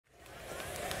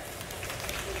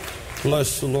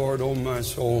Bless the Lord, O my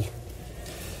soul.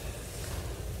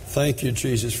 Thank you,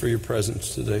 Jesus, for your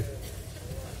presence today.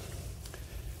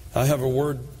 I have a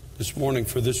word this morning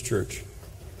for this church.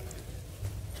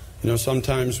 You know,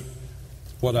 sometimes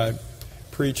what I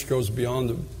preach goes beyond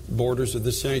the borders of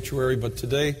this sanctuary, but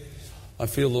today I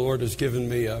feel the Lord has given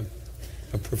me a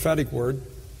prophetic word,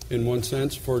 in one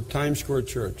sense, for Times Square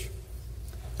Church.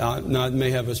 Now, it may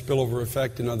have a spillover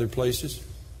effect in other places,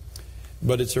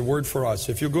 but it's a word for us.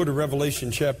 If you'll go to Revelation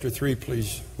chapter 3,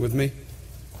 please, with me.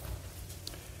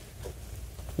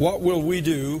 What will we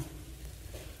do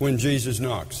when Jesus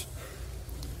knocks?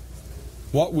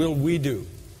 What will we do?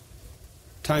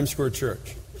 Times Square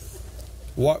Church.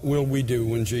 What will we do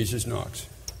when Jesus knocks?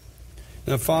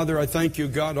 Now, Father, I thank you,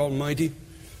 God Almighty,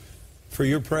 for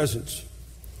your presence,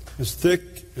 as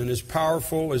thick and as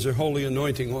powerful as a holy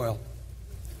anointing oil.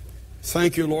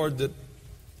 Thank you, Lord, that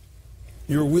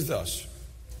you're with us.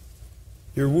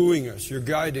 You're wooing us. You're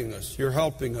guiding us. You're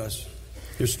helping us.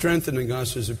 You're strengthening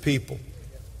us as a people.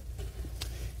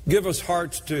 Give us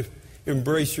hearts to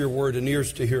embrace your word and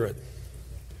ears to hear it.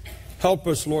 Help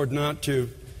us, Lord, not to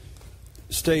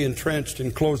stay entrenched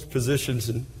in closed positions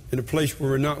and in a place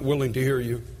where we're not willing to hear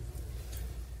you.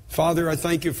 Father, I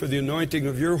thank you for the anointing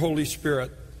of your Holy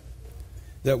Spirit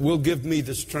that will give me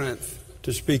the strength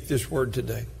to speak this word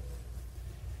today.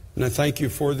 And I thank you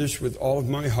for this with all of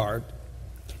my heart,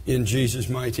 in Jesus'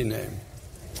 mighty name.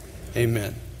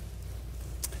 Amen.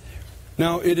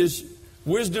 Now, it is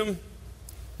wisdom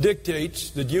dictates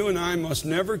that you and I must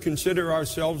never consider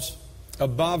ourselves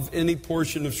above any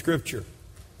portion of Scripture.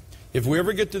 If we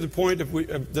ever get to the point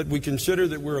that we consider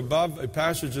that we're above a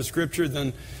passage of Scripture,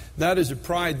 then that is a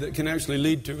pride that can actually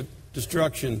lead to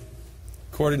destruction,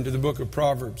 according to the book of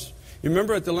Proverbs. You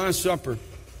remember at the Last Supper,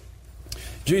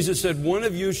 Jesus said, "One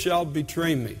of you shall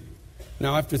betray me."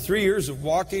 Now, after 3 years of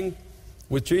walking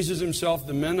with Jesus himself,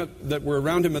 the men that were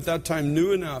around him at that time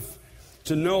knew enough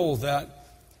to know that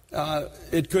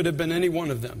it could have been any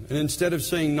one of them. And instead of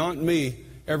saying, "Not me,"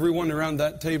 everyone around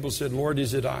that table said, "Lord,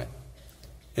 is it I?"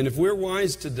 And if we're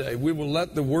wise today, we will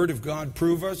let the Word of God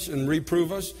prove us and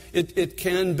reprove us. It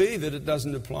can be that it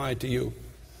doesn't apply to you.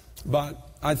 But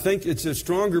I think it's a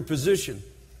stronger position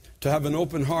to have an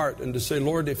open heart and to say,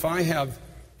 "Lord, if I have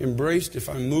embraced, if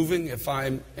I'm moving, if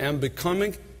I am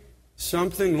becoming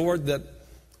something, Lord,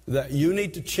 that you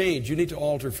need to change, you need to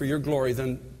alter for your glory,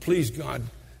 then please, God,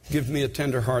 give me a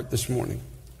tender heart this morning."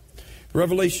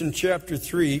 Revelation chapter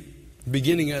 3,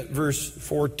 beginning at verse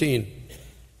 14.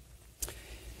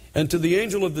 "And to the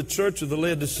angel of the church of the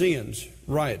Laodiceans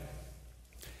write,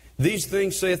 These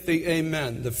things saith the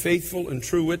Amen, the faithful and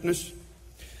true witness,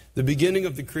 the beginning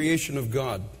of the creation of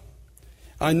God.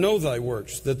 I know thy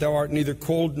works, that thou art neither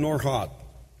cold nor hot.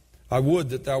 I would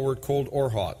that thou wert cold or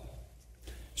hot.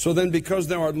 So then, because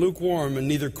thou art lukewarm and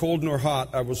neither cold nor hot,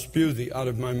 I will spew thee out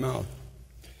of my mouth.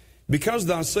 Because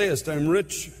thou sayest, I am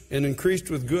rich and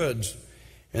increased with goods,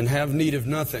 and have need of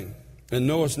nothing, and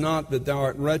knowest not that thou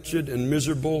art wretched and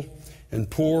miserable, and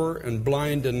poor and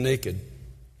blind and naked.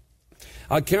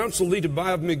 I counsel thee to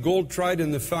buy of me gold tried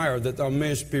in the fire, that thou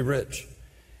mayest be rich,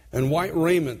 and white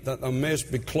raiment, that thou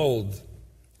mayest be clothed,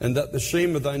 and that the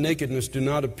shame of thy nakedness do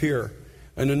not appear,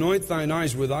 and anoint thine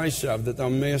eyes with eye salve, that thou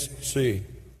mayest see.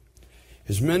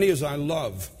 As many as I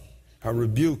love, I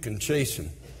rebuke and chasten.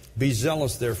 Be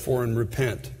zealous, therefore, and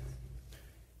repent.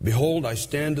 Behold, I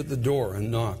stand at the door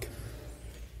and knock.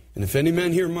 And if any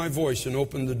man hear my voice and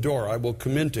open the door, I will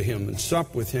come in to him and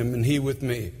sup with him, and he with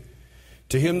me.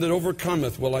 To him that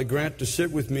overcometh will I grant to sit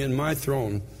with me in my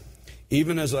throne,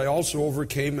 even as I also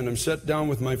overcame and am set down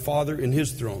with my Father in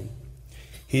his throne.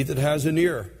 He that has an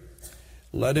ear,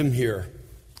 let him hear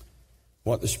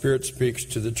what the Spirit speaks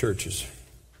to the churches."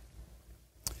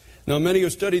 Now, many who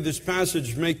study this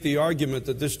passage make the argument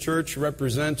that this church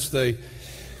represents the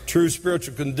true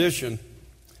spiritual condition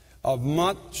of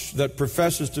much that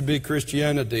professes to be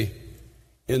Christianity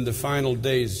in the final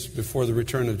days before the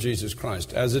return of Jesus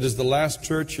Christ. As it is the last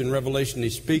church in Revelation he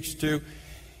speaks to,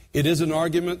 it is an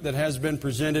argument that has been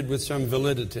presented with some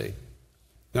validity.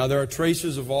 Now, there are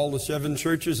traces of all the 7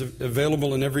 churches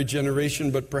available in every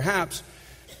generation, but perhaps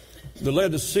the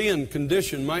Laodicean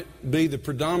condition might be the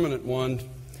predominant one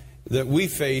that we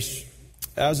face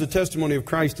as a testimony of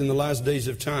Christ in the last days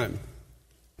of time.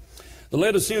 The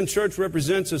Laodicean church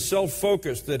represents a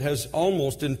self-focus that has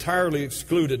almost entirely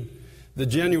excluded the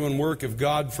genuine work of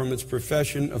God from its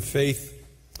profession of faith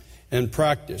and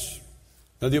practice.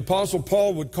 Now, the Apostle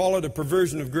Paul would call it a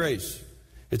perversion of grace.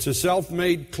 It's a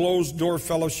self-made, closed-door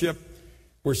fellowship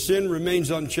where sin remains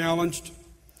unchallenged,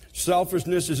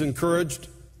 selfishness is encouraged,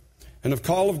 and a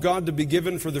call of God to be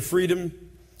given for the freedom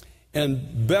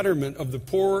and betterment of the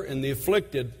poor and the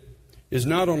afflicted is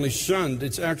not only shunned,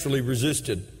 it's actually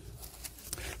resisted.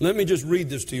 Let me just read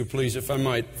this to you, please, if I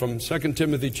might, from 2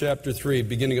 Timothy chapter 3,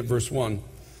 beginning at verse 1.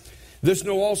 This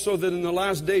know also that in the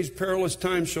last days perilous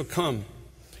times shall come.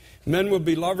 Men will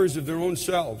be lovers of their own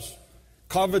selves,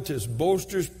 covetous,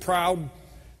 boasters, proud,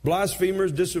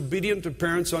 blasphemers, disobedient to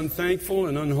parents, unthankful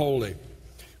and unholy,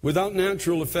 without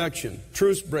natural affection,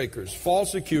 truce breakers,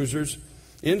 false accusers,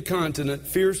 incontinent,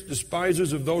 fierce,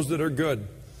 despisers of those that are good,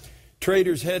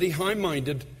 traitors, heady,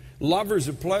 high-minded, lovers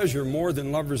of pleasure more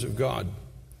than lovers of God.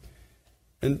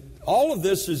 And all of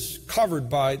this is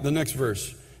covered by the next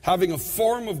verse. Having a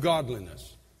form of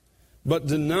godliness, but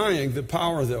denying the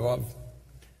power thereof.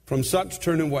 From such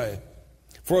turn away.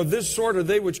 For of this sort are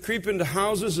they which creep into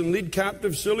houses and lead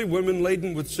captive silly women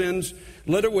laden with sins,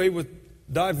 led away with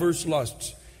diverse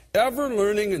lusts, ever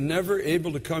learning and never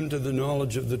able to come to the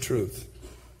knowledge of the truth.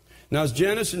 Now as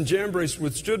Jannes and Jambres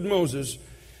withstood Moses,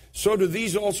 so do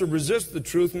these also resist the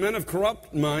truth, men of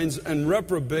corrupt minds, and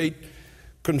reprobate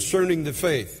concerning the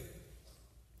faith.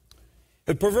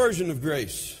 A perversion of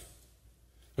grace,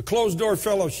 a closed-door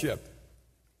fellowship.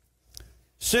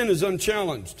 Sin is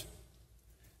unchallenged.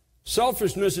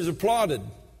 Selfishness is applauded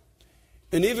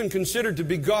and even considered to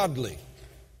be godly.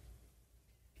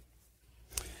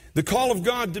 The call of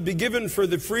God to be given for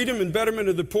the freedom and betterment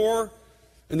of the poor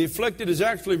and the afflicted is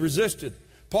actually resisted.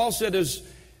 Paul said as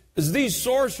these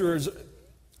sorcerers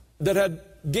that had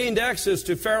gained access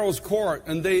to Pharaoh's court,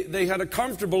 and they had a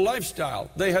comfortable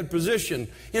lifestyle. They had position,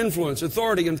 influence,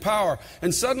 authority, and power.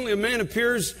 And suddenly a man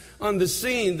appears on the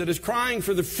scene that is crying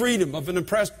for the freedom of an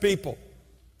oppressed people,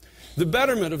 the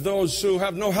betterment of those who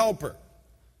have no helper.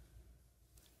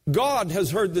 God has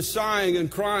heard the sighing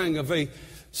and crying of a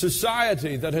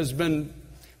society that has been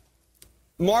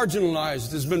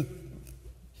marginalized, has been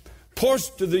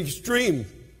pushed to the extreme,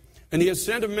 and He has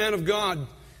sent a man of God.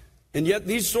 And yet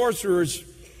these sorcerers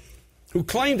who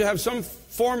claim to have some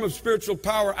form of spiritual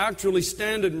power actually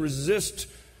stand and resist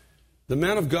the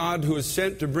man of God who is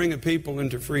sent to bring a people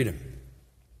into freedom.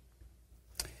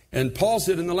 And Paul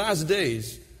said in the last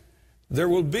days, there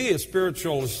will be a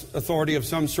spiritual authority of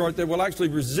some sort that will actually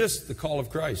resist the call of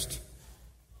Christ.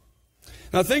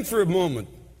 Now think for a moment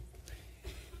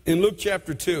in Luke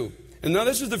chapter 2. And now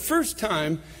this is the first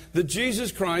time that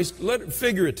Jesus Christ,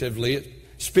 figuratively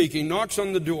speaking, knocks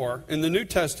on the door in the New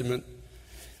Testament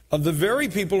of the very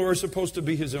people who are supposed to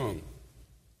be His own.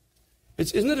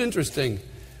 Isn't it interesting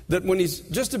that when He's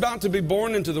just about to be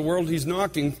born into the world, He's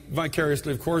knocking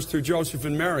vicariously, of course, through Joseph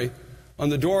and Mary on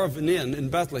the door of an inn in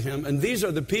Bethlehem, and these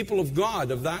are the people of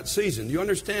God of that season. You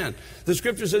understand? The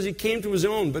Scripture says He came to His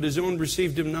own, but His own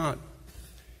received Him not.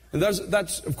 And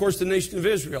that's of course, the nation of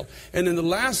Israel. And in the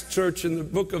last church in the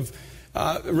book of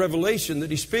Revelation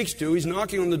that He speaks to, He's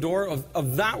knocking on the door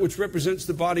of that which represents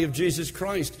the body of Jesus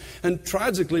Christ, and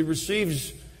tragically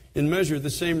receives in measure the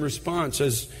same response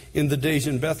as in the days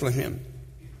in Bethlehem.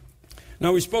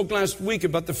 Now we spoke last week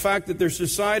about the fact that their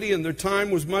society and their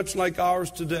time was much like ours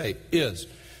today is.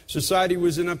 Society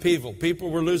was in upheaval.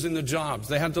 People were losing their jobs.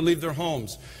 They had to leave their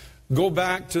homes, go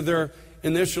back to their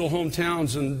initial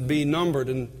hometowns and be numbered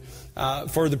and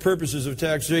for the purposes of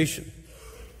taxation.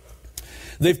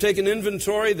 They've taken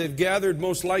inventory. They've gathered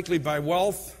most likely by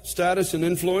wealth, status, and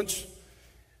influence.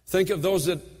 Think of those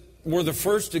that were the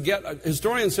first to get.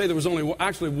 Historians say there was only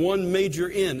actually one major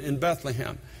inn in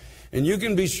Bethlehem. And you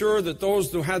can be sure that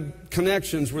those who had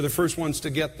connections were the first ones to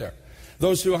get there.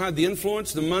 Those who had the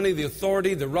influence, the money, the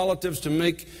authority, the relatives to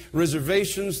make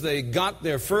reservations, they got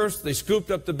there first. They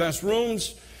scooped up the best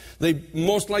rooms. They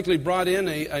most likely brought in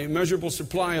a measurable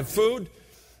supply of food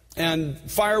and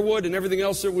firewood and everything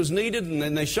else that was needed, and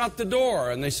then they shut the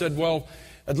door and they said, well,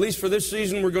 at least for this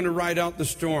season we're going to ride out the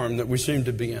storm that we seem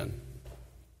to be in.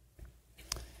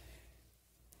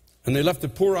 And they left the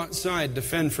poor outside to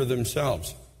fend for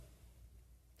themselves.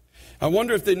 I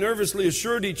wonder if they nervously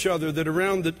assured each other that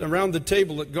around the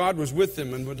table that God was with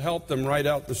them and would help them ride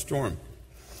out the storm.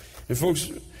 And folks,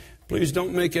 please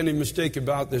don't make any mistake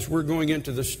about this. We're going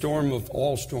into the storm of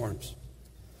all storms.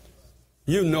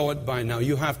 You know it by now.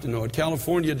 You have to know it.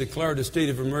 California declared a state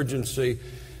of emergency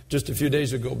just a few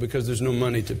days ago because there's no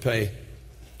money to pay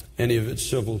any of its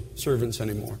civil servants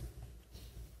anymore.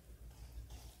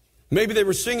 Maybe they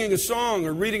were singing a song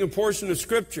or reading a portion of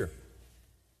Scripture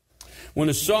when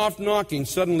a soft knocking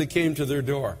suddenly came to their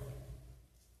door.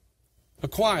 A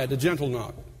quiet, a gentle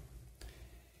knock.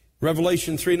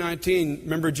 Revelation 3:19,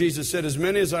 remember Jesus said, as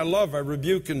many as I love, I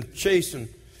rebuke and chasten.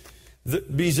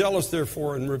 Be zealous,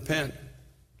 therefore, and repent.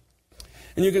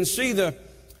 And you can see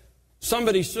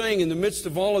somebody saying in the midst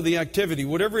of all of the activity,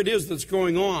 whatever it is that's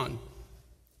going on,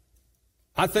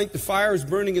 I think the fire is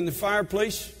burning in the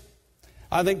fireplace.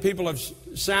 I think people have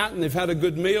sat and they've had a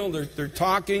good meal. They're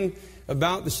talking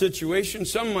about the situation.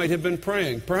 Some might have been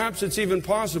praying. Perhaps it's even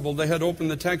possible they had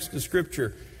opened the text of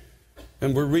Scripture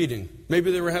and were reading.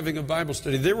 Maybe they were having a Bible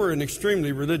study. They were an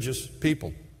extremely religious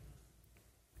people.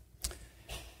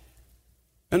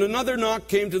 And another knock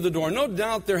came to the door. No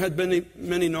doubt there had been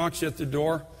many knocks at the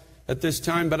door at this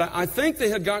time, but I think they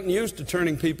had gotten used to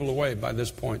turning people away by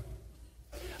this point.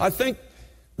 I think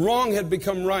wrong had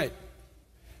become right.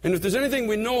 And if there's anything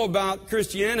we know about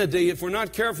Christianity, if we're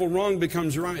not careful, wrong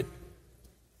becomes right.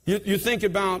 You think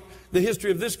about the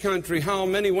history of this country, how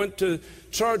many went to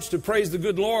church to praise the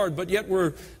good Lord, but yet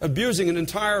we're abusing an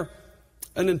entire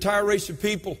race of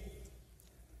people.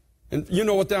 And you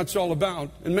know what that's all about.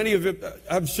 And many of you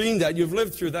have seen that. You've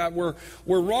lived through that, where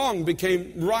wrong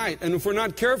became right. And if we're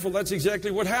not careful, that's exactly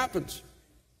what happens.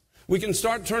 We can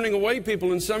start turning away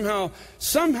people, and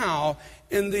somehow,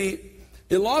 in the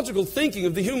illogical thinking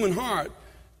of the human heart,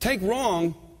 take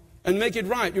wrong and make it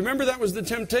right. You remember that was the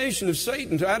temptation of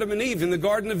Satan to Adam and Eve in the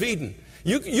Garden of Eden.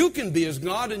 You can be as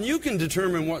God, and you can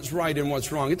determine what's right and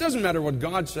what's wrong. It doesn't matter what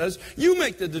God says. You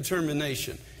make the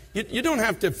determination. You don't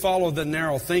have to follow the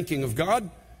narrow thinking of God.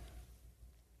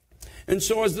 And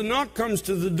so as the knock comes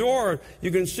to the door,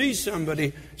 you can see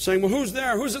somebody saying, well, who's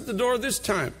there? Who's at the door this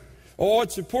time? Oh,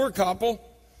 it's a poor couple.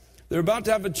 They're about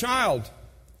to have a child.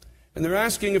 And they're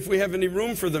asking if we have any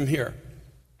room for them here.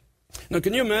 Now,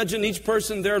 can you imagine each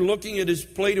person there looking at his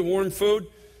plate of warm food,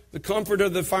 the comfort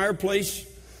of the fireplace,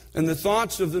 and the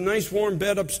thoughts of the nice warm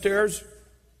bed upstairs?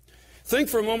 Think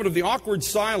for a moment of the awkward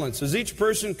silence as each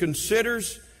person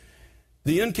considers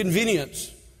the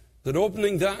inconvenience that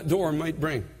opening that door might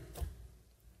bring.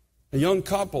 A young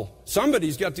couple,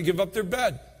 somebody's got to give up their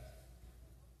bed.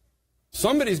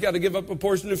 Somebody's got to give up a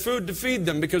portion of food to feed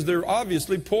them because they're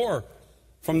obviously poor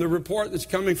from the report that's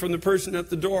coming from the person at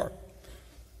the door.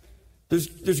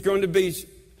 There's going to be,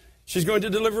 she's going to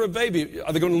deliver a baby.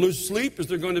 Are they going to lose sleep? Is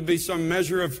there going to be some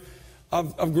measure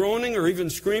of groaning or even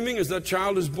screaming as that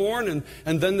child is born?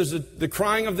 And then there's the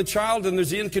crying of the child, and there's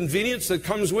the inconvenience that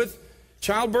comes with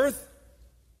childbirth.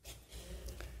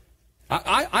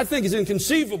 I think it's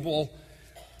inconceivable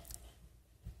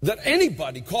that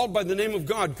anybody called by the name of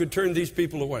God could turn these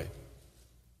people away.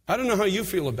 I don't know how you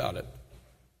feel about it.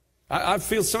 I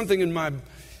feel something in my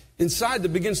inside that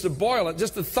begins to boil at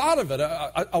just the thought of it.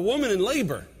 A woman in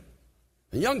labor,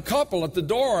 a young couple at the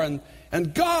door,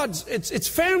 and God's, it's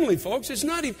family, folks. It's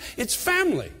not even, it's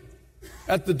family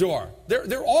at the door.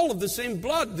 They're all of the same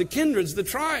blood, the kindreds, the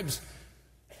tribes.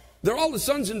 They're all the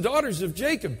sons and daughters of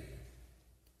Jacob.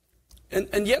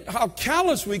 And yet how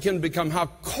callous we can become, how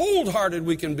cold-hearted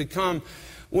we can become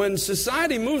when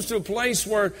society moves to a place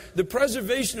where the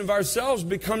preservation of ourselves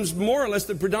becomes more or less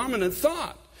the predominant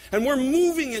thought. And we're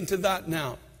moving into that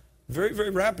now. Very, very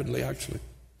rapidly, actually.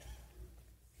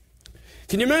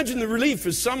 Can you imagine the relief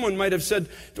as someone might have said,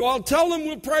 well, tell them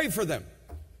we'll pray for them.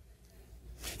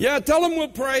 Yeah, tell them we'll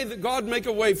pray that God make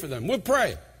a way for them. We'll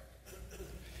pray.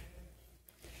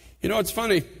 You know, it's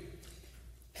funny.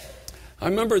 I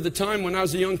remember the time when I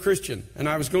was a young Christian, and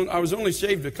I was only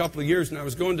saved a couple of years, and I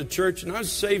was going to church, and I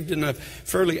was saved in a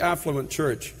fairly affluent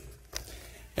church.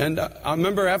 And I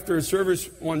remember after a service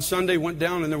one Sunday, went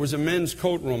down, and there was a men's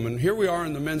coat room. And here we are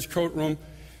in the men's coat room.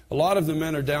 A lot of the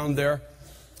men are down there.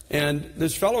 And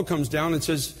this fellow comes down and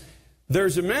says,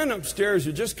 there's a man upstairs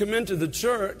who just come into the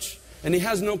church, and he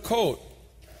has no coat.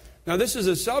 Now, this is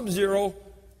a sub-zero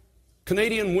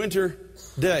Canadian winter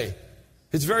day.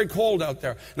 It's very cold out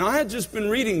there. Now, I had just been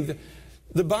reading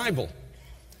the Bible.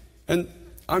 And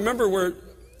I remember where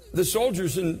the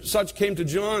soldiers and such came to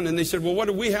John, and they said, well, what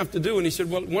do we have to do? And he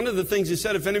said, well, one of the things he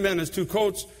said, if any man has 2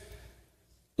 coats,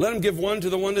 let him give one to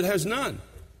the one that has none.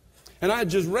 And I had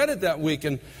just read it that week.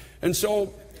 And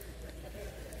so,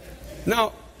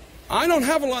 now, I don't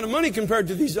have a lot of money compared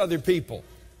to these other people.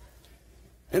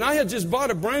 And I had just bought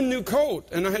a brand new coat,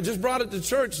 and I had just brought it to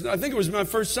church. I think it was my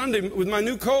first Sunday with my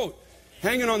new coat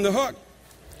hanging on the hook.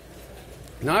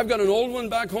 Now, I've got an old one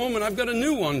back home, and I've got a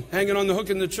new one hanging on the hook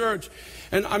in the church.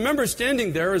 And I remember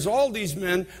standing there as all these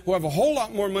men who have a whole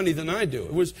lot more money than I do.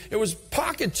 It was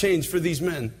pocket change for these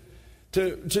men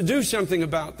to do something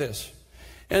about this.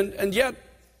 And yet,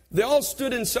 they all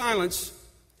stood in silence,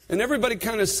 and everybody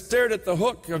kind of stared at the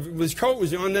hook of his coat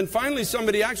was on. And then finally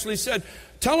somebody actually said,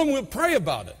 tell him we'll pray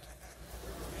about it.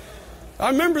 I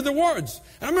remember the words.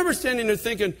 And I remember standing there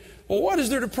thinking, well, what is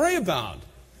there to pray about?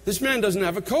 This man doesn't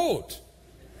have a coat.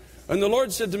 And the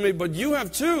Lord said to me, but you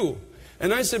have 2.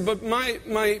 And I said, but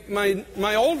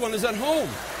my old one is at home.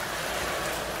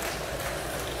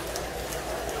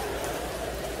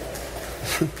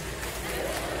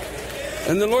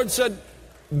 And the Lord said,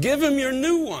 give him your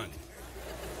new one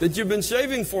that you've been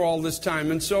saving for all this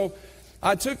time. And so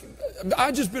I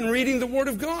just been reading the Word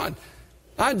of God.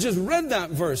 I just read that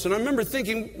verse, and I remember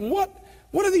thinking, what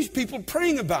are these people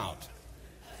praying about?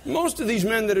 Most of these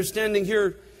men that are standing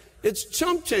here, it's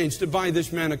chump change to buy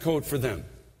this man a coat for them.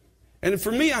 And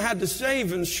for me, I had to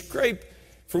save and scrape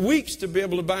for weeks to be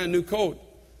able to buy a new coat.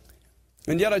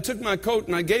 And yet I took my coat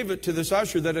and I gave it to this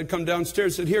usher that had come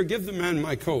downstairs and said, here, give the man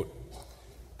my coat.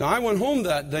 Now, I went home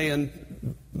that day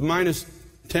in minus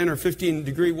 10 or 15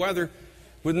 degree weather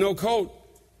with no coat.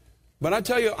 But I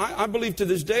tell you, I believe to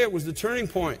this day it was the turning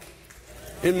point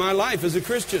in my life as a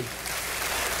Christian.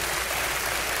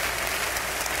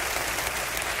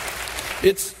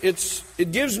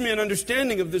 It gives me an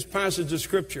understanding of this passage of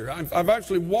Scripture. I've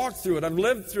actually walked through it. I've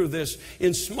lived through this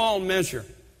in small measure.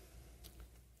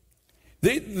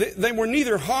 They were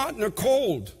neither hot nor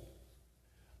cold.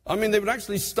 I mean, they would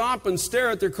actually stop and stare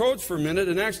at their coats for a minute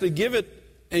and actually give it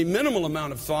a minimal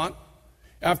amount of thought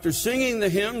after singing the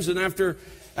hymns and after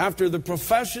the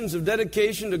professions of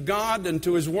dedication to God and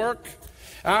to His work,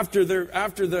 after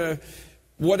the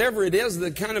whatever it is,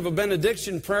 the kind of a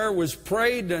benediction prayer was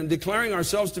prayed and declaring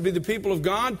ourselves to be the people of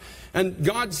God, and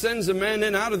God sends a man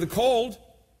in out of the cold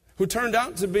who turned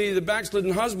out to be the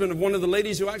backslidden husband of one of the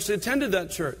ladies who actually attended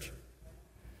that church.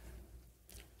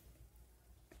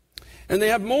 And they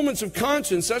have moments of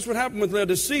conscience. That's what happened with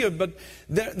Laodicea, but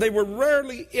they were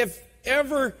rarely, if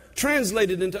ever,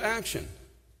 translated into action.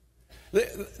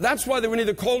 That's why they were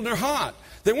neither cold nor hot.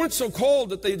 They weren't so cold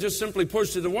that they just simply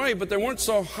pushed it away, but they weren't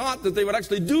so hot that they would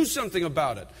actually do something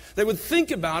about it. They would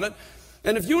think about it.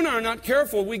 And if you and I are not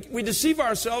careful, we deceive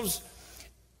ourselves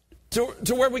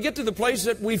to where we get to the place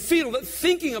that we feel that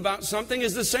thinking about something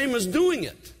is the same as doing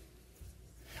it.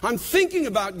 I'm thinking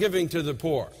about giving to the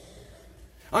poor.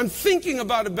 I'm thinking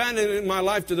about abandoning my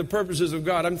life to the purposes of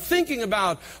God. I'm thinking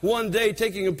about one day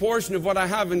taking a portion of what I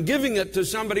have and giving it to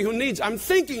somebody who needs. I'm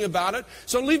thinking about it,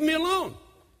 so leave me alone.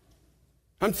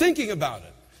 I'm thinking about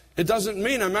it. It doesn't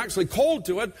mean I'm actually cold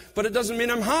to it, but it doesn't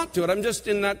mean I'm hot to it. I'm just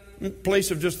in that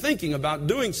place of just thinking about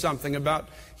doing something about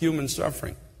human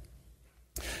suffering.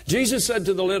 Jesus said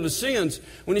to the Laodiceans,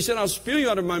 when He said, I'll spew you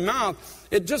out of my mouth,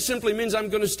 it just simply means I'm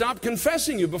going to stop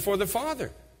confessing you before the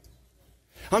Father.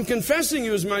 I'm confessing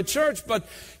you as my church, but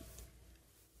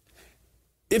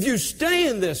if you stay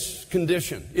in this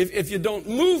condition, if you don't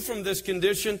move from this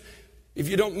condition, if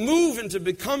you don't move into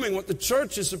becoming what the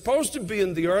church is supposed to be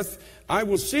in the earth, I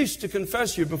will cease to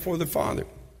confess you before the Father.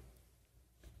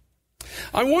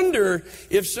 I wonder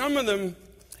if some of them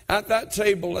at that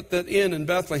table at that inn in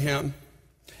Bethlehem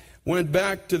went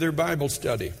back to their Bible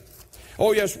study.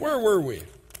 Oh yes, where were we?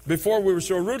 Before we were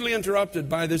so rudely interrupted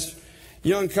by this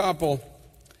young couple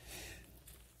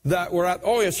that were at,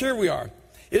 oh yes, here we are.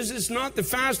 Is this not the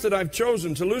fast that I've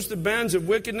chosen, to loose the bands of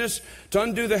wickedness, to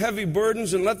undo the heavy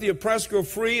burdens, and let the oppressed go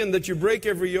free, and that you break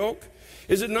every yoke?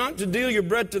 Is it not to deal your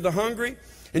bread to the hungry,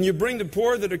 and you bring the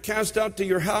poor that are cast out to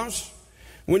your house?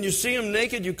 When you see them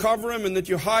naked, you cover them, and that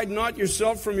you hide not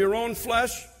yourself from your own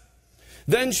flesh?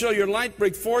 Then shall your light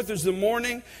break forth as the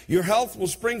morning, your health will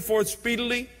spring forth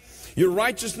speedily, your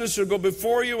righteousness shall go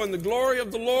before you, and the glory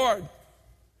of the Lord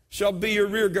shall be your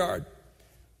rear guard.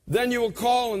 Then you will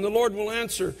call, and the Lord will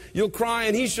answer. You'll cry,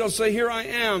 and He shall say, here I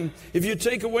am. If you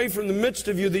take away from the midst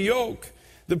of you the yoke,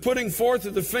 the putting forth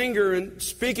of the finger and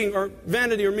speaking or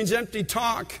vanity, or means empty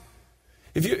talk.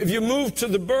 If you move to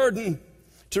the burden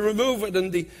to remove it,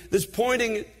 and this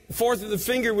pointing forth of the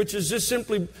finger, which is just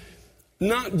simply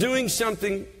not doing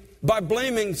something by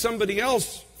blaming somebody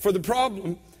else for the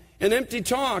problem, and empty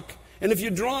talk. And if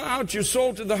you draw out your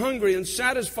soul to the hungry and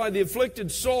satisfy the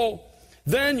afflicted soul,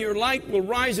 then your light will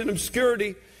rise in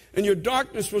obscurity, and your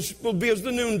darkness will be as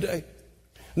the noonday.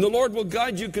 And the Lord will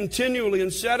guide you continually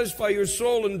and satisfy your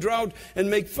soul in drought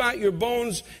and make fat your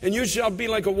bones, and you shall be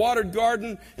like a watered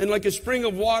garden and like a spring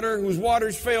of water whose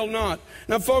waters fail not.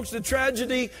 Now, folks, the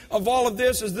tragedy of all of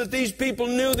this is that these people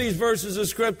knew these verses of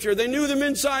Scripture. They knew them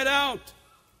inside out.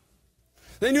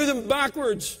 They knew them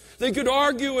backwards. They could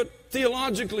argue it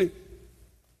theologically.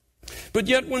 But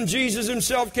yet when Jesus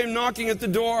Himself came knocking at the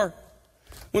door,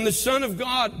 when the Son of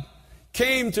God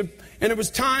came and it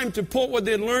was time to put what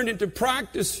they had learned into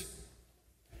practice,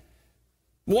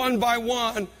 one by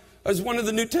one, as one of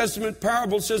the New Testament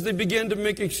parables says, they began to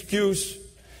make excuse.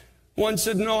 One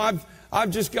said, no, I've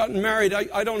just gotten married.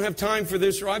 I don't have time for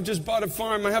this. Or I've just bought a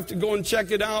farm. I have to go and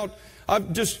check it out.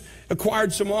 I've just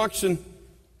acquired some oxen.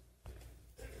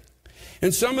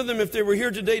 And some of them, if they were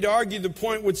here today to argue the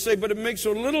point, would say, but it makes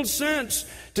so little sense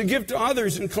to give to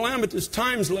others in calamitous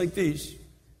times like these.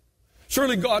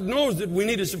 Surely God knows that we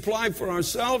need a supply for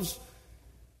ourselves.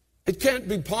 It can't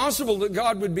be possible that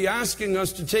God would be asking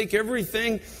us to take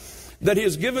everything that He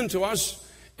has given to us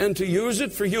and to use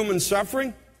it for human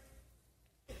suffering.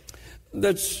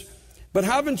 But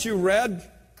haven't you read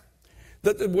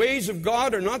that the ways of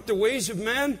God are not the ways of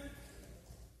man?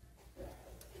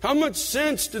 How much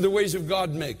sense do the ways of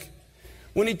God make?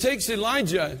 When He takes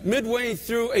Elijah midway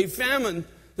through a famine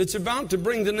that's about to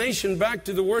bring the nation back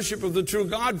to the worship of the true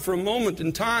God for a moment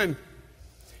in time.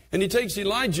 And He takes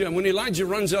Elijah, and when Elijah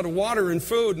runs out of water and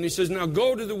food, and He says, now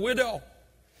go to the widow.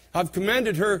 I've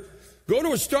commanded her, go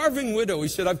to a starving widow. He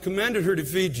said, I've commanded her to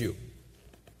feed you.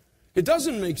 It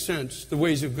doesn't make sense, the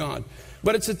ways of God.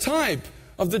 But it's a type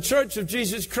of the church of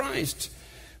Jesus Christ.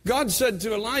 God said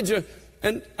to Elijah,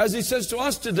 and as He says to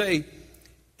us today,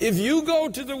 if you go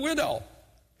to the widow,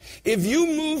 if you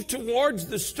move towards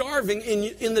the starving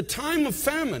in the time of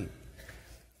famine,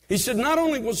 He said, not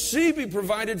only will she be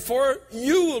provided for,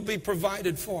 you will be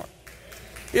provided for.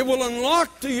 It will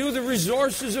unlock to you the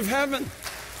resources of heaven.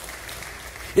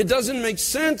 It doesn't make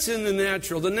sense in the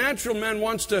natural. The natural man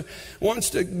wants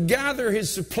to gather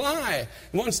his supply,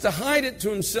 wants to hide it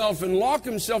to himself and lock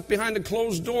himself behind a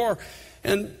closed door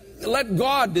and let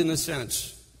God, in a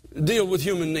sense, deal with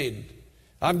human need.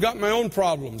 I've got my own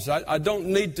problems. I don't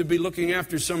need to be looking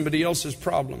after somebody else's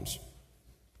problems.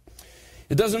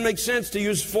 It doesn't make sense to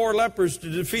use 4 lepers to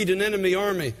defeat an enemy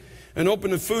army and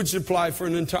open a food supply for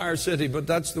an entire city, but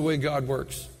that's the way God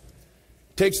works.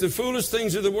 It takes the foolish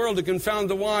things of the world to confound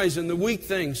the wise, and the weak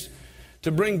things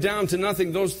to bring down to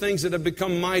nothing those things that have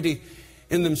become mighty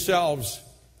in themselves.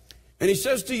 And He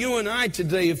says to you and I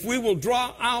today, if we will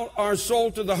draw out our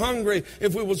soul to the hungry,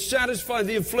 if we will satisfy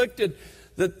the afflicted,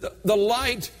 that the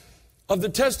light of the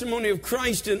testimony of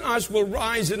Christ in us will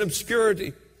rise in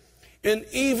obscurity. And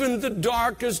even the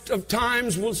darkest of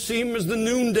times will seem as the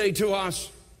noonday to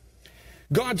us.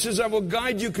 God says, I will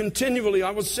guide you continually. I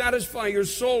will satisfy your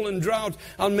soul in drought.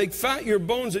 I'll make fat your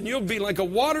bones, and you'll be like a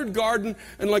watered garden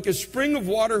and like a spring of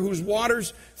water whose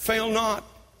waters fail not.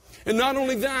 And not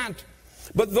only that,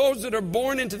 but those that are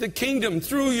born into the kingdom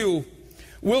through you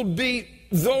will be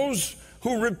those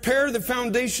who repair the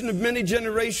foundation of many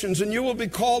generations, and you will be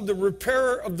called the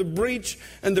repairer of the breach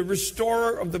and the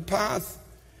restorer of the path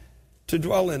to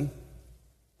dwell in.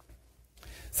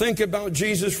 Think about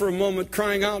Jesus for a moment,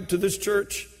 crying out to this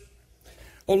church,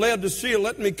 O Laodicea,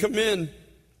 let me come in.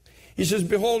 He says,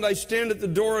 behold, I stand at the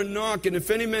door and knock, and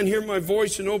if any man hear my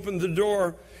voice and open the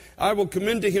door, I will come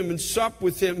into him and sup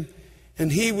with him,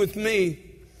 and he with me.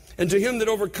 And to him that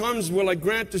overcomes will I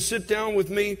grant to sit down with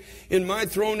me in my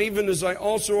throne, even as I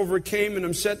also overcame and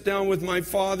am set down with my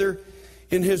Father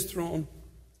in His throne.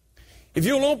 If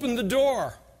you'll open the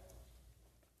door.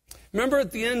 Remember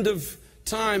at the end of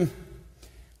time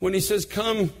when He says,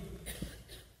 come,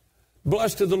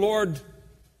 blessed of the Lord,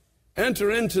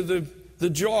 enter into the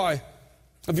joy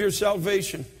of your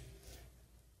salvation.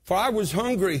 For I was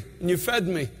hungry and you fed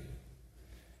me.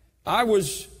 I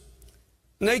was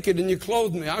naked and you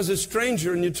clothed me. I was a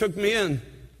stranger and you took me in.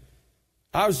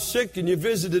 I was sick and you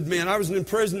visited me, and I was in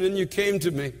prison and you came to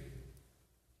me.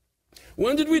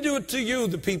 When did we do it to you,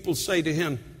 the people say to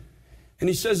Him? And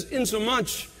He says,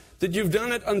 insomuch that you've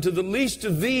done it unto the least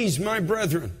of these, my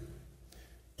brethren,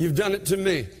 you've done it to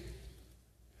me.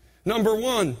 Number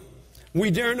one, we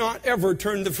dare not ever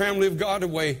turn the family of God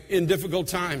away in difficult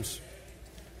times.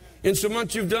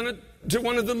 Insomuch you've done it to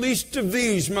one of the least of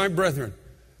these, my brethren.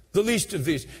 The least of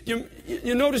these.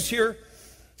 You notice here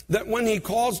that when He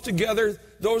calls together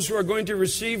those who are going to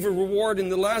receive a reward in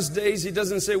the last days, He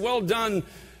doesn't say, well done,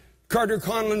 Carter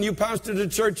Conlon, you pastored a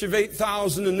church of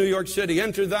 8,000 in New York City.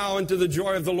 Enter thou into the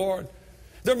joy of the Lord.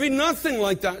 There'll be nothing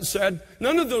like that said.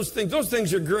 None of those things. Those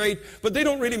things are great, but they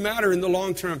don't really matter in the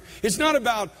long term. It's not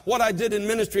about what I did in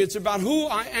ministry. It's about who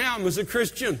I am as a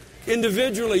Christian,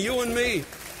 individually, you and me.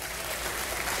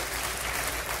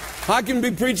 I can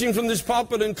be preaching from this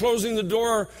pulpit and closing the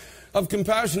door of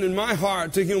compassion in my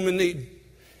heart to human need.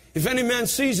 If any man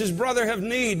sees his brother have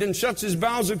need and shuts his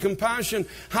bowels of compassion,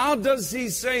 how does he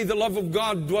say the love of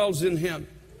God dwells in him?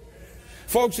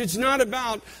 Folks, it's not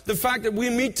about the fact that we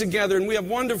meet together and we have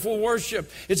wonderful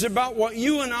worship. It's about what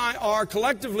you and I are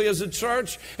collectively as a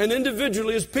church and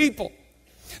individually as people.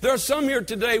 There are some here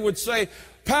today would say,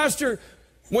 Pastor,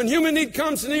 when human need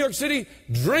comes to New York City,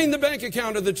 drain the bank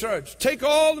account of the church. Take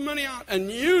all the money out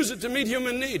and use it to meet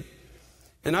human need.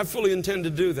 And I fully intend to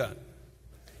do that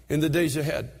in the days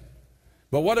ahead.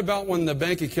 But what about when the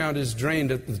bank account is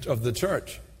drained of the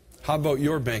church? How about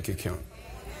your bank account?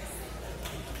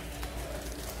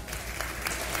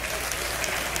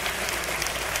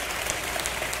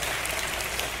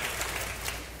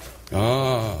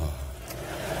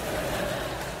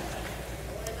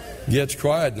 Gets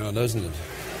quiet now, doesn't it?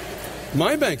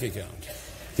 My bank account.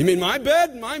 You mean my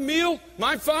bed, my meal,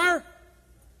 my fire?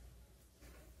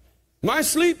 My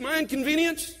sleep, my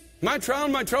inconvenience, my trial,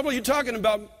 my trouble? You're talking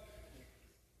about,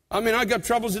 I mean, I got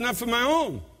troubles enough of my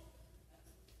own.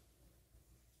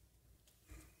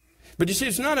 But you see,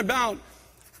 it's not about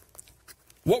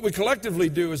what we collectively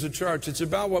do as a church. It's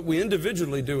about what we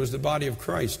individually do as the body of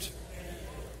Christ.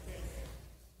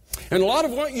 And a lot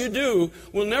of what you do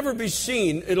will never be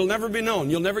seen. It'll never be known.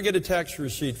 You'll never get a tax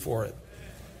receipt for it.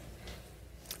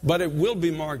 But it will be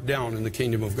marked down in the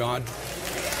kingdom of God.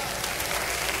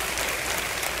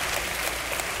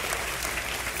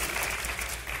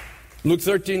 Luke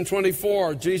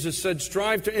 13:24, Jesus said,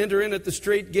 strive to enter in at the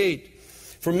strait gate.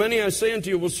 For many, I say unto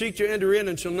you, will seek to enter in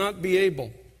and shall not be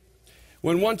able.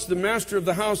 When once the master of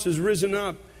the house has risen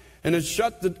up and has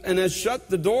shut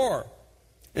the door,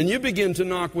 and you begin to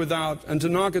knock without, and to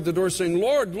knock at the door, saying,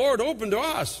 Lord, Lord, open to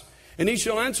us. And he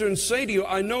shall answer and say to you,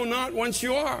 I know not whence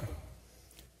you are.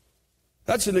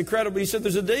 That's an incredible. He said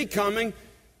there's a day coming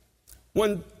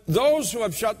when those who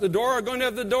have shut the door are going to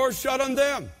have the door shut on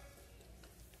them.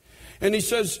 And he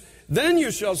says, then you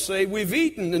shall say, we've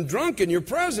eaten and drunk in your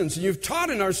presence, and you've taught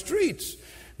in our streets.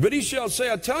 But he shall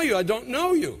say, I tell you, I don't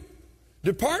know you.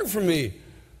 Depart from me,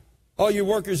 all you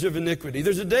workers of iniquity.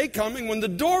 There's a day coming when the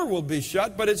door will be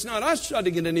shut, but it's not us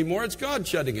shutting it anymore, it's God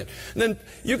shutting it. And then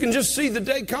you can just see the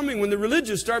day coming when the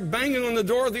religious start banging on the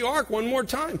door of the ark one more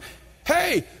time.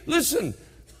 Hey, listen,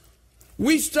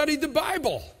 we studied the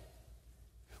Bible.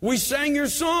 We sang your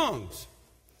songs.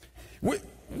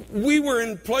 We were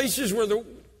in places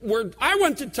where I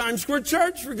went to Times Square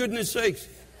Church, for goodness sakes.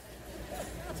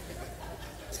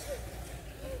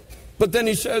 But then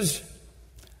he says,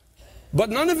 but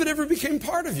none of it ever became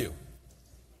part of you.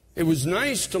 It was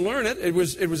nice to learn it. It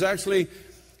was actually,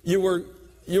 you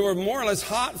were more or less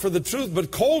hot for the truth, but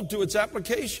cold to its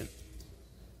application.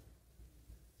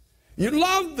 You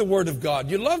loved the Word of God.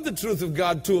 You loved the truth of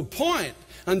God to a point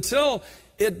until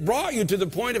it brought you to the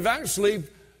point of actually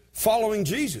following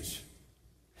Jesus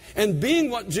and being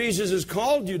what Jesus has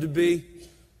called you to be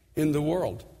in the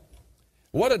world.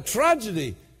 What a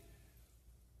tragedy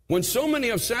when so many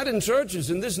have sat in churches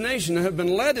in this nation and have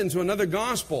been led into another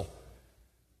gospel.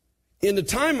 In the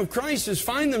time of crisis,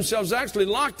 find themselves actually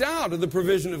locked out of the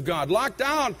provision of God, locked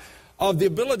out of the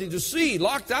ability to see,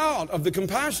 locked out of the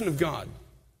compassion of God,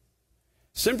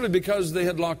 simply because they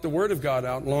had locked the Word of God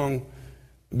out long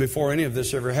before any of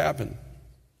this ever happened.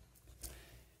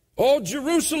 Oh,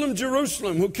 Jerusalem,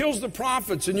 Jerusalem, who kills the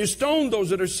prophets, and you stone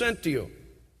those that are sent to you.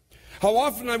 How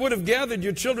often I would have gathered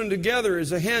your children together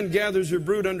as a hen gathers her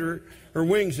brood under her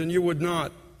wings, and you would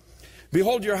not.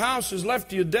 Behold, your house is left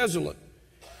to you desolate.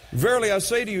 Verily I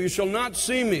say to you, you shall not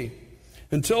see me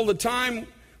until the time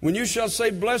when you shall say,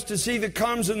 blessed is he that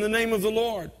comes in the name of the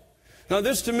Lord. Now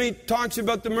this to me talks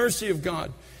about the mercy of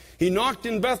God. He knocked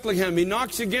in Bethlehem. He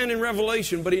knocks again in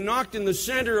Revelation, but he knocked in the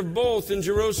center of both in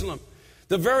Jerusalem.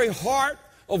 The very heart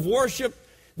of worship,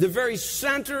 the very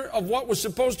center of what was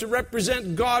supposed to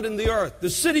represent God in the earth, the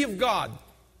city of God,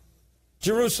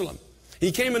 Jerusalem.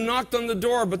 He came and knocked on the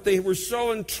door, but they were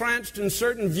so entrenched in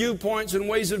certain viewpoints and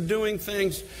ways of doing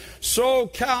things, so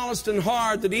calloused and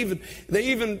hard that they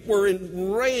even were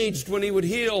enraged when he would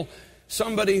heal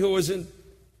somebody who was in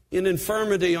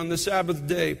infirmity on the Sabbath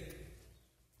day.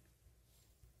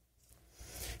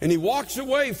 And he walks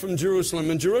away from Jerusalem,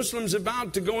 and Jerusalem's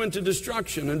about to go into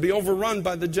destruction and be overrun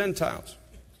by the Gentiles.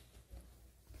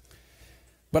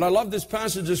 But I love this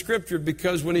passage of Scripture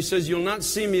because when he says, you'll not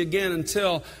see me again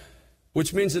until,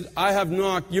 which means that I have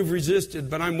knocked, you've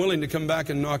resisted, but I'm willing to come back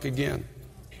and knock again.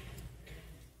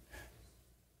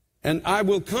 And I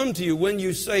will come to you when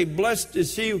you say, blessed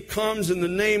is he who comes in the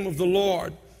name of the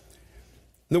Lord.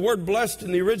 The word blessed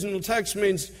in the original text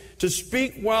means to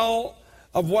speak well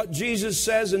of what Jesus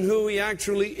says and who he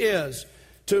actually is.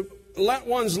 To let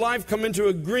one's life come into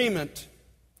agreement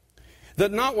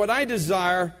that not what I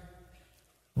desire,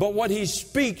 but what he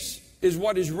speaks is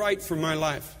what is right for my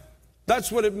life. That's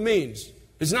what it means.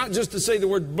 It's not just to say the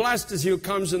word blessed is he who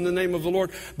comes in the name of the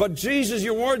Lord, but Jesus,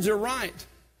 your words are right.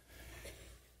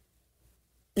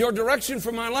 Your direction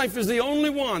for my life is the only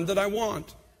one that I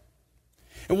want.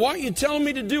 And what you tell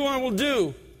me to do, I will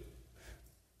do.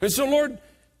 And so, Lord,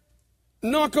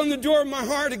 knock on the door of my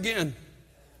heart again.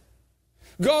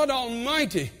 God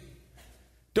Almighty,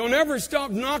 don't ever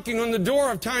stop knocking on the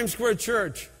door of Times Square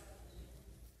Church.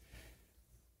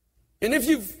 And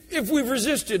if we've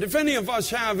resisted, if any of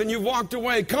us have, and you've walked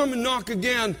away, come and knock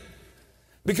again.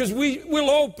 Because we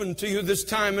will open to you this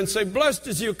time and say, blessed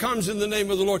is he who comes in the name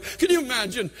of the Lord. Can you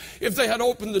imagine if they had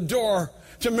opened the door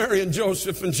to Mary and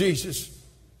Joseph and Jesus?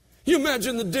 You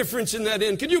imagine the difference in that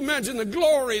inn. Can you imagine the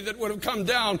glory that would have come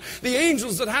down? The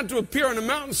angels that had to appear on a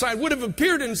mountainside would have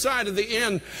appeared inside of the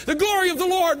inn. The glory of the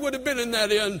Lord would have been in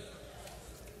that inn.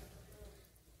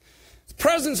 The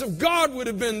presence of God would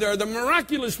have been there. The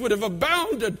miraculous would have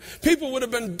abounded. People would have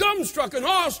been dumbstruck and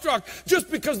awestruck just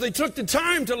because they took the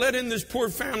time to let in this poor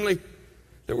family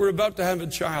that were about to have a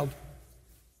child.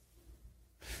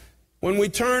 When we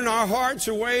turn our hearts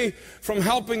away from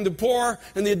helping the poor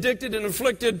and the addicted and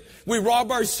afflicted, we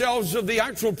rob ourselves of the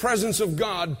actual presence of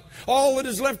God. All that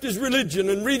is left is religion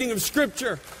and reading of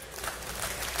Scripture.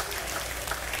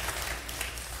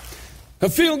 A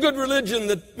feel-good religion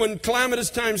that when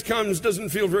calamitous times comes doesn't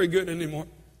feel very good anymore.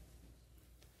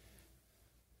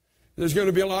 There's going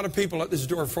to be a lot of people at this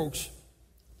door, folks.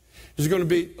 There's going to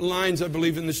be lines, I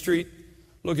believe, in the street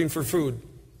looking for food.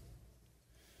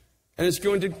 And it's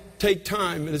going to take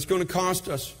time, and it's going to cost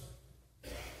us.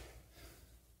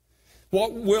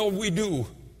 What will we do?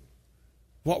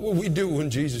 What will we do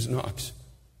when Jesus knocks?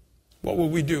 What will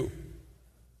we do?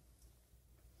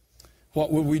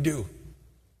 What will we do?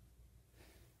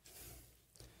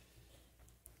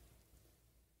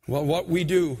 Well, what we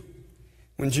do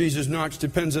when Jesus knocks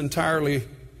depends entirely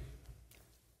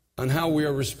on how we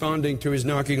are responding to His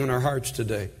knocking on our hearts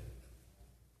today.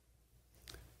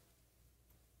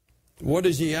 What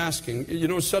is He asking? You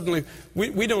know, suddenly,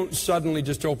 we don't suddenly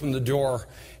just open the door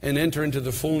and enter into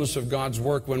the fullness of God's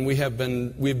work when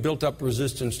we've built up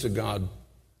resistance to God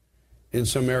in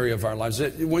some area of our lives.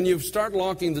 When you start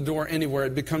locking the door anywhere,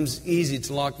 it becomes easy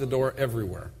to lock the door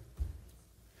everywhere.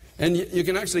 And you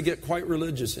can actually get quite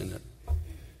religious in it.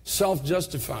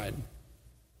 Self-justified.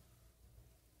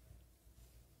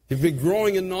 You've been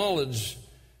growing in knowledge,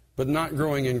 but not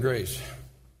growing in grace.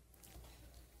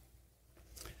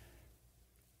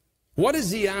 What is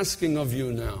He asking of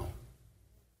you now?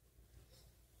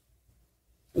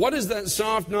 What is that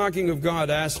soft knocking of God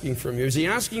asking from you? Is He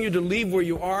asking you to leave where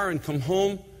you are and come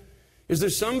home? Is there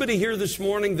somebody here this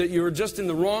morning that you're just in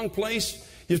the wrong place?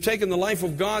 You've taken the life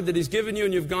of God that He's given you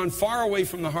and you've gone far away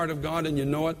from the heart of God and you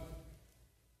know it?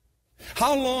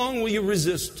 How long will you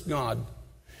resist God?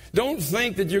 Don't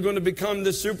think that you're going to become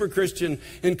this super Christian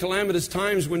in calamitous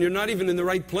times when you're not even in the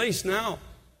right place now.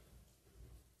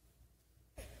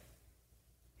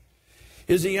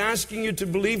 Is He asking you to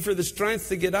believe for the strength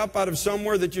to get up out of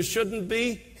somewhere that you shouldn't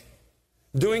be?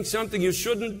 Doing something you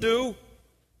shouldn't do?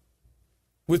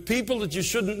 With people that you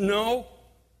shouldn't know?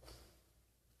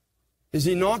 Is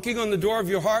He knocking on the door of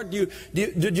your heart?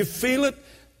 Did you feel it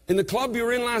in the club you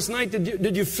were in last night?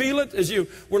 Did you feel it as you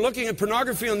were looking at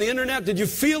pornography on the internet? Did you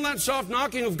feel that soft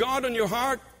knocking of God on your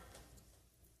heart?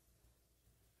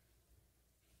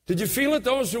 Did you feel it,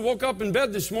 those who woke up in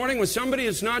bed this morning with somebody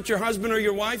that's not your husband or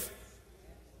your wife?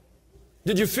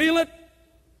 Did you feel it?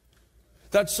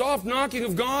 That soft knocking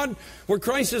of God where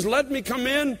Christ says, let me come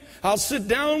in. I'll sit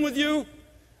down with you.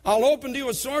 I'll open to you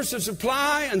a source of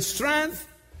supply and strength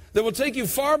that will take you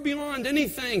far beyond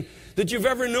anything that you've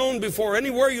ever known before,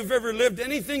 anywhere you've ever lived,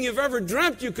 anything you've ever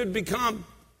dreamt you could become.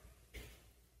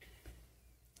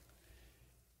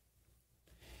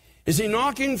 Is He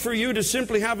knocking for you to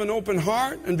simply have an open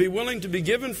heart and be willing to be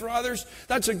given for others?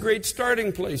 That's a great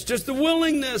starting place. Just the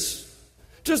willingness.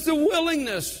 Just the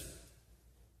willingness.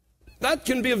 That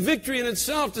can be a victory in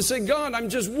itself to say, God, I'm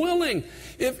just willing.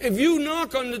 If you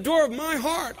knock on the door of my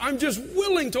heart, I'm just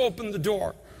willing to open the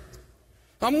door.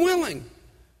 I'm willing.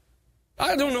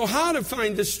 I don't know how to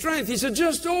find the strength. He said,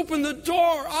 just open the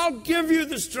door. I'll give you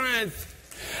the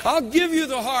strength. I'll give you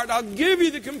the heart. I'll give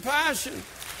you the compassion.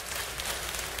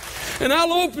 And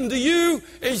I'll open to you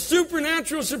a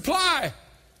supernatural supply.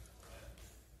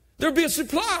 There'll be a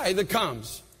supply that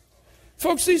comes.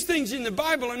 Folks, these things in the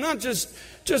Bible are not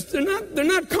they're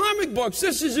not comic books.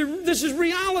 This is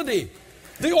reality.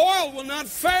 The oil will not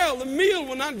fail. The meal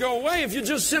will not go away if you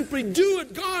just simply do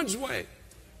it God's way.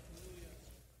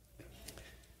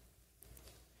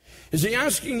 Is He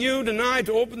asking you tonight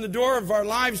to open the door of our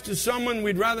lives to someone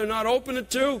we'd rather not open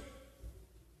it to?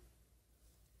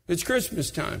 It's Christmas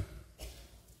time.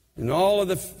 And all of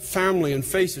the family and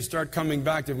faces start coming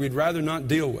back that we'd rather not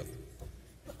deal with.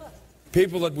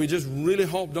 People that we just really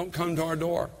hope don't come to our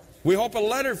door. We hope a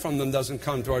letter from them doesn't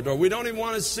come to our door. We don't even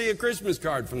want to see a Christmas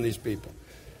card from these people.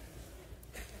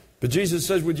 But Jesus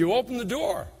says, would you open the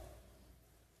door?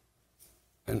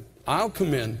 And I'll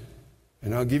come in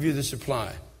and I'll give you the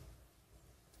supply.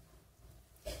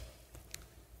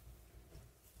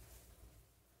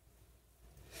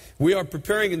 We are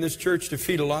preparing in this church to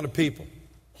feed a lot of people.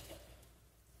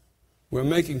 We're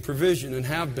making provision and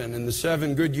have been. In the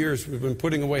 7 good years, we've been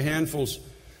putting away handfuls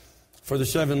for the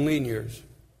 7 lean years.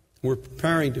 We're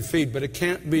preparing to feed, but it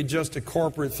can't be just a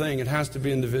corporate thing. It has to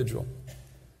be individual.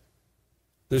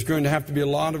 There's going to have to be a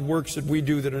lot of works that we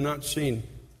do that are not seen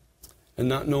and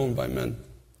not known by men.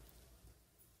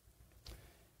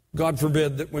 God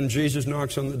forbid that when Jesus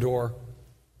knocks on the door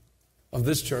of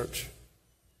this church,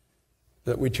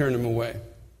 that we turn him away.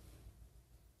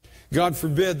 God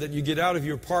forbid that you get out of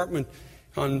your apartment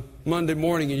on Monday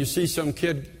morning and you see some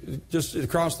kid just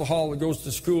across the hall that goes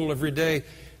to school every day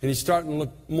and he's starting to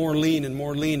look more lean,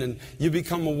 and you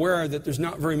become aware that there's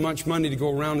not very much money to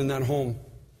go around in that home.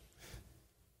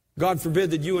 God forbid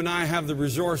that you and I have the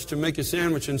resource to make a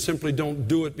sandwich and simply don't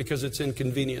do it because it's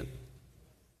inconvenient.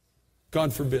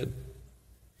 God forbid.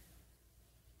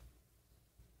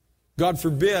 God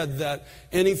forbid that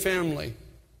any family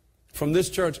from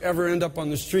this church ever end up on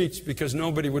the streets because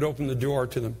nobody would open the door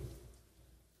to them.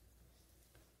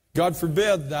 God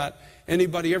forbid that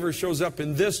anybody ever shows up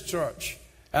in this church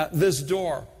at this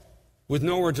door with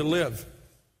nowhere to live,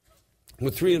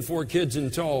 with 3 and 4 kids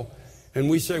in tow, and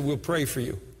we say, we'll pray for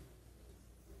you.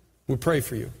 We'll pray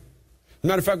for you. As a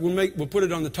matter of fact, we'll put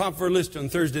it on the top of our list on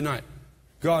Thursday night.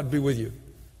 God be with you.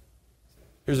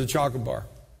 Here's a chocolate bar.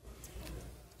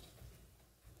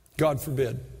 God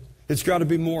forbid. It's got to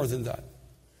be more than that.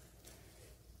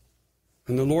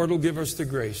 And the Lord will give us the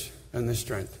grace and the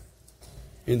strength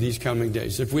in these coming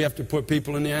days. If we have to put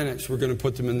people in the annex, we're going to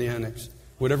put them in the annex.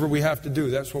 Whatever we have to do,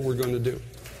 that's what we're going to do.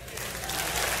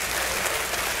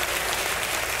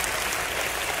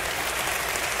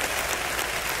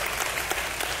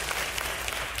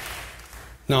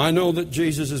 Now, I know that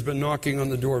Jesus has been knocking on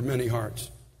the door of many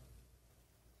hearts.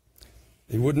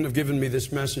 He wouldn't have given me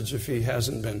this message if he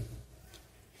hasn't been.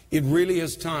 It really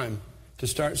is time to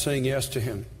start saying yes to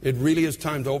him. It really is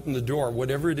time to open the door.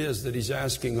 Whatever it is that he's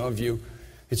asking of you,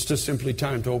 it's just simply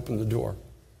time to open the door.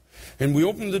 And we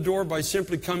open the door by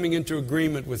simply coming into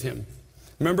agreement with him.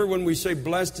 Remember when we say,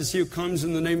 blessed is he who comes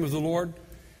in the name of the Lord?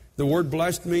 The word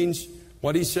blessed means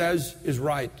what he says is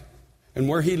right. And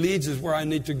where he leads is where I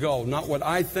need to go. Not what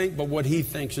I think, but what he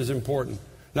thinks is important.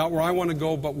 Not where I want to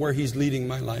go, but where he's leading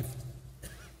my life.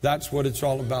 That's what it's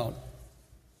all about.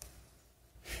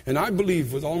 And I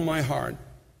believe with all my heart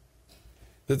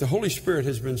that the Holy Spirit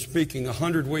has been speaking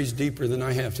 100 ways deeper than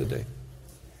I have today.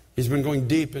 He's been going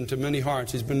deep into many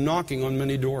hearts. He's been knocking on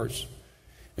many doors.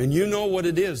 And you know what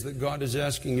it is that God is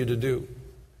asking you to do.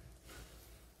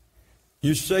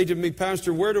 You say to me,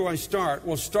 Pastor, where do I start?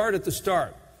 Well, start at the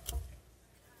start.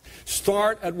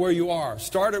 Start at where you are.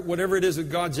 Start at whatever it is that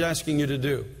God's asking you to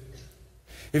do.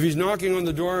 If he's knocking on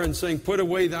the door and saying, put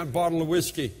away that bottle of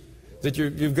whiskey that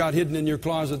you've got hidden in your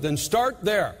closet, then start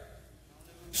there.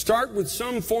 Start with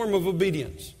some form of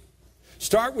obedience.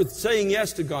 Start with saying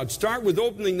yes to God. Start with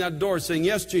opening that door, saying,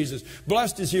 yes, Jesus.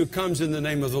 Blessed is he who comes in the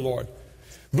name of the Lord.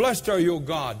 Blessed are you, O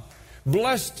God.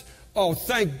 Blessed, oh,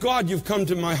 thank God you've come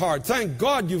to my heart. Thank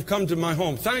God you've come to my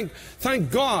home.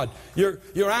 Thank God you're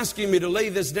asking me to lay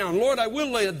this down. Lord, I will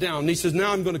lay it down. And he says,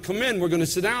 now I'm going to come in. We're going to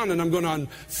sit down and I'm going to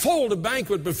unfold a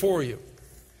banquet before you.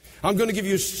 I'm going to give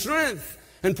you strength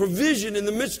and provision in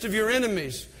the midst of your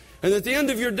enemies. And at the end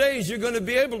of your days, you're going to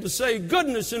be able to say,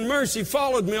 goodness and mercy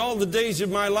followed me all the days of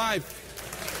my life.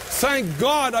 Thank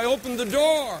God I opened the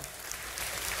door.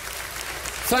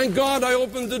 Thank God I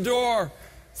opened the door.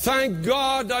 Thank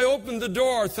God I opened the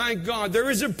door. Thank God. There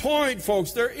is a point,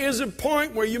 folks. There is a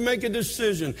point where you make a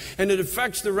decision and it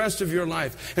affects the rest of your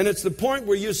life. And it's the point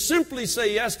where you simply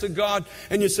say yes to God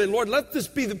and you say, Lord, let this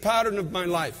be the pattern of my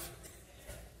life.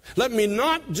 Let me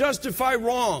not justify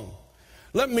wrong.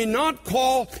 Let me not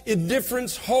call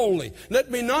indifference holy. Let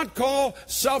me not call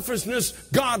selfishness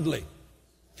godly.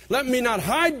 Let me not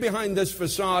hide behind this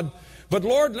facade. But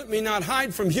Lord, let me not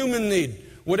hide from human need.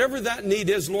 Whatever that need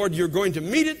is, Lord, you're going to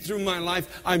meet it through my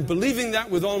life. I'm believing that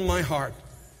with all my heart.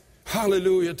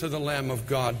 Hallelujah to the Lamb of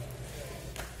God.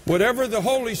 Whatever the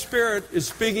Holy Spirit is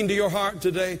speaking to your heart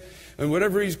today, and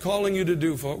whatever he's calling you to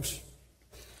do, folks,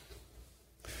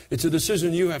 it's a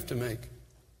decision you have to make.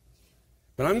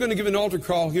 But I'm going to give an altar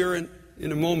call here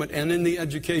in a moment and in the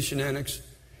education annex.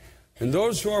 And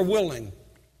those who are willing,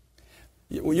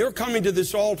 when you're coming to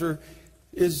this altar,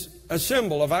 is a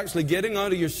symbol of actually getting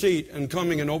out of your seat and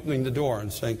coming and opening the door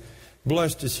and saying,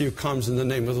 blessed is he who comes in the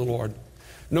name of the Lord.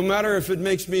 No matter if it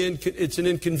makes me, it's an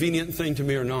inconvenient thing to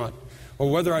me or not,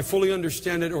 or whether I fully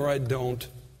understand it or I don't.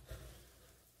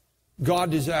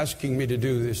 God is asking me to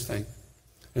do this thing.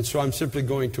 And so I'm simply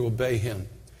going to obey him.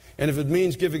 And if it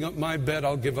means giving up my bed,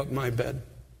 I'll give up my bed.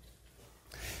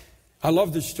 I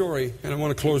love this story, and I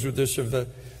want to close with this.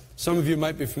 Some of you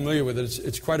might be familiar with it.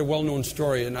 It's quite a well-known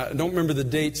story, and I don't remember the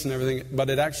dates and everything, but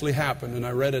it actually happened, and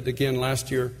I read it again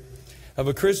last year, of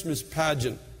a Christmas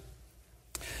pageant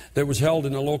that was held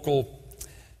in a local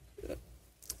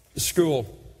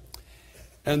school.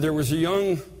 And there was a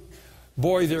young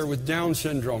boy there with Down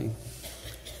syndrome,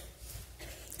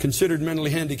 considered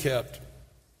mentally handicapped.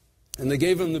 And they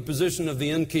gave him the position of the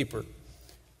innkeeper.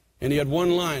 And he had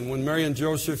one line. When Mary and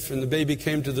Joseph and the baby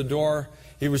came to the door,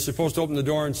 he was supposed to open the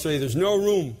door and say, "There's no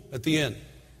room at the inn."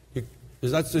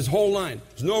 That's his whole line.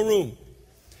 There's no room.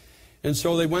 And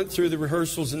so they went through the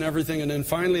rehearsals and everything, and then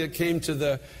finally it came to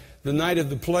the night of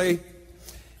the play,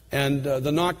 and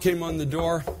the knock came on the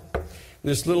door. And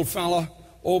this little fella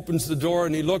opens the door,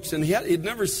 and he looks, and he'd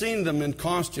never seen them in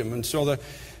costume. And so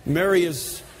Mary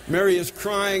is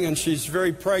crying, and she's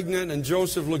very pregnant, and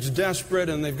Joseph looks desperate,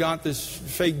 and they've got this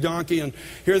fake donkey, and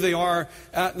here they are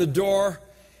at the door,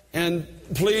 and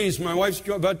please, my wife's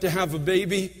about to have a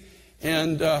baby,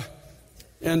 and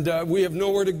we have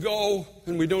nowhere to go,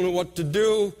 and we don't know what to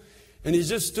do. And he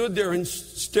just stood there and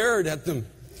stared at them,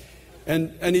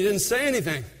 and he didn't say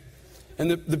anything. And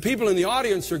the people in the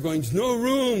audience are going, "There's no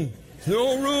room,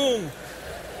 no room."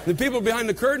 The people behind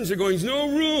the curtains are going, "There's no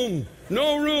room,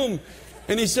 no room."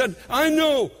 And he said, "I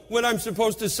know what I'm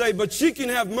supposed to say, but she can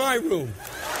have my room."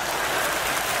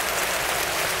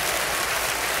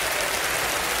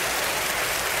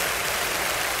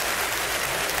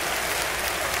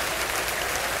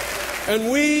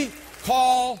 And we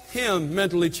call him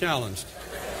mentally challenged.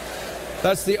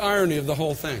 That's the irony of the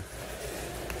whole thing.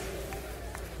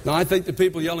 Now, I think the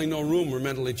people yelling "no room" were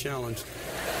mentally challenged.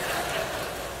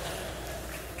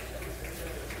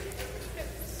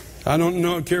 I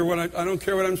don't care what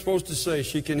I'm supposed to say.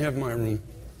 She can have my room.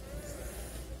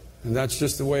 And that's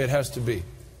just the way it has to be.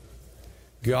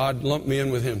 God lumped me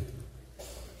in with him.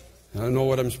 I don't know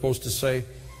what I'm supposed to say,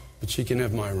 but she can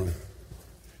have my room.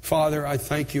 Father, I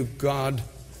thank you, God,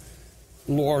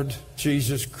 Lord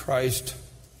Jesus Christ.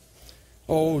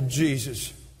 Oh,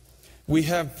 Jesus, we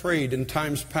have prayed in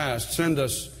times past. Send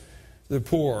us the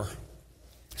poor.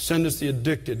 Send us the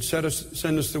addicted. Send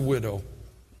us the widow.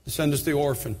 Send us the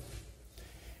orphan.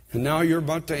 And now you're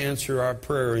about to answer our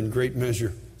prayer in great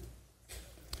measure.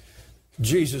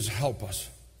 Jesus, help us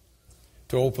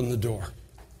to open the door.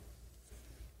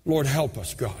 Lord, help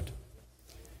us, God,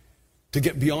 to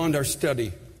get beyond our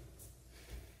study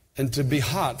and to be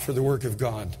hot for the work of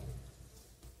God.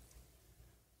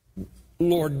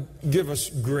 Lord, give us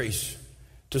grace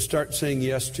to start saying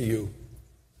yes to you.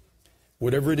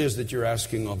 Whatever it is that you're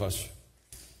asking of us.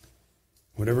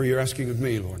 Whatever you're asking of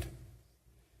me, Lord,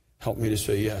 help me to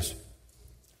say yes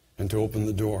and to open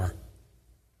the door.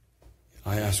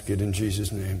 I ask it in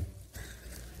Jesus' name.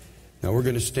 Now we're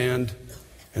going to stand,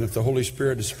 and if the Holy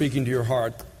Spirit is speaking to your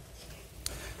heart,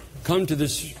 come to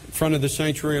this front of the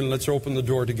sanctuary and let's open the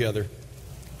door together.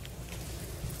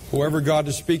 Whoever God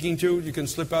is speaking to, you can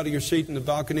slip out of your seat in the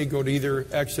balcony, go to either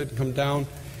exit, and come down,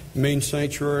 main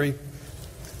sanctuary,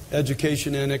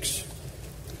 education annex.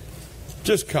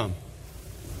 Just come.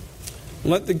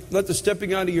 Let the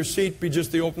stepping out of your seat be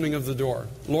just the opening of the door.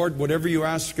 Lord, whatever you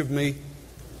ask of me,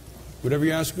 whatever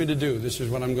you ask me to do, this is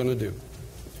what I'm going to do.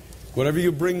 Whatever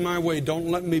you bring my way, don't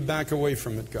let me back away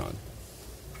from it, God.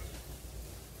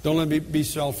 Don't let me be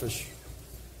selfish.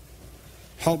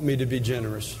 Help me to be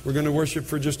generous. We're going to worship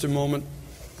for just a moment,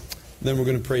 then we're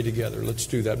going to pray together. Let's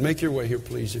do that. Make your way here,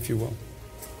 please, if you will.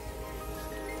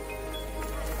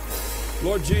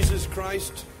 Lord Jesus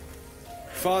Christ,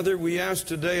 Father, we ask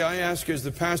today, I ask as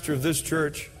the pastor of this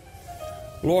church,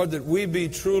 Lord, that we be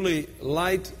truly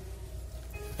light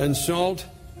and salt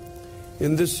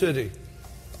in this city.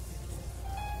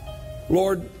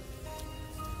 Lord,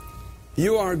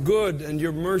 you are good and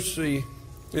your mercy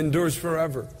endures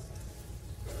forever.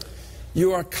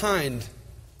 You are kind,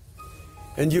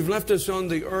 and you've left us on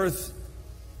the earth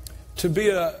to be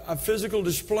a physical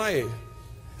display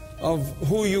of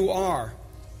who you are.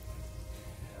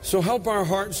 So help our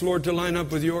hearts, Lord, to line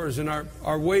up with yours, and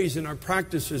our ways and our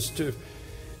practices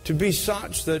to be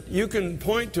such that you can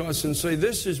point to us and say,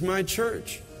 this is my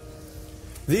church.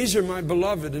 These are my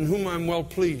beloved in whom I'm well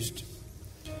pleased.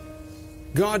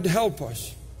 God, help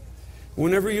us.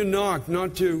 Whenever you knock,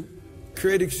 not to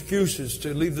create excuses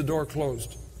to leave the door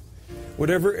closed.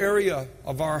 Whatever area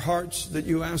of our hearts that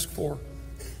you ask for,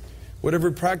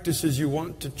 whatever practices you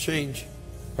want to change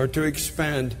or to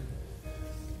expand,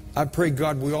 I pray,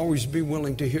 God, we always be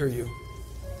willing to hear you.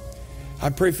 I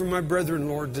pray for my brethren,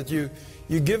 Lord, that you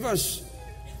give us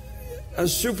a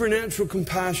supernatural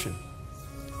compassion.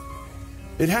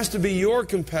 It has to be your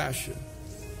compassion.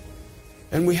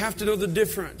 And we have to know the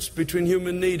difference between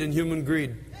human need and human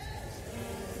greed.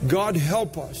 God,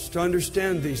 help us to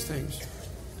understand these things.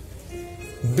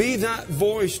 Be that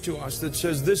voice to us that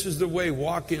says, this is the way,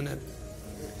 walk in it.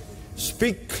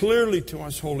 Speak clearly to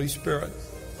us, Holy Spirit.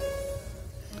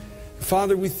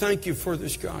 Father, we thank you for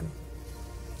this, God.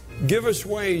 Give us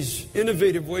ways,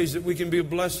 innovative ways that we can be a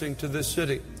blessing to this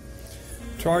city,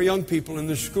 to our young people in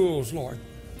the schools, Lord.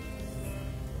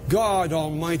 God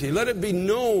Almighty, let it be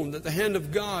known that the hand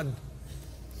of God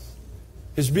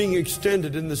is being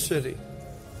extended in the city.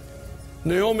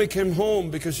 Naomi came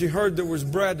home because she heard there was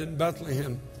bread in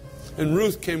Bethlehem, and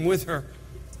Ruth came with her.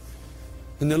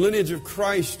 And the lineage of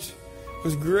Christ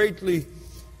was greatly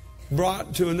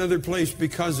brought to another place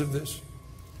because of this.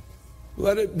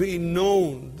 Let it be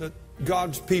known that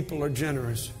God's people are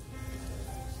generous.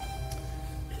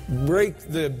 Break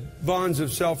the bonds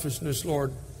of selfishness,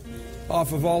 Lord,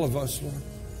 off of all of us, Lord.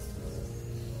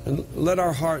 And let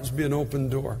our hearts be an open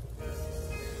door.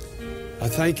 I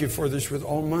thank you for this with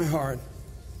all my heart.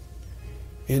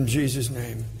 In Jesus'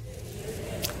 name.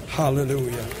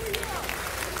 Hallelujah.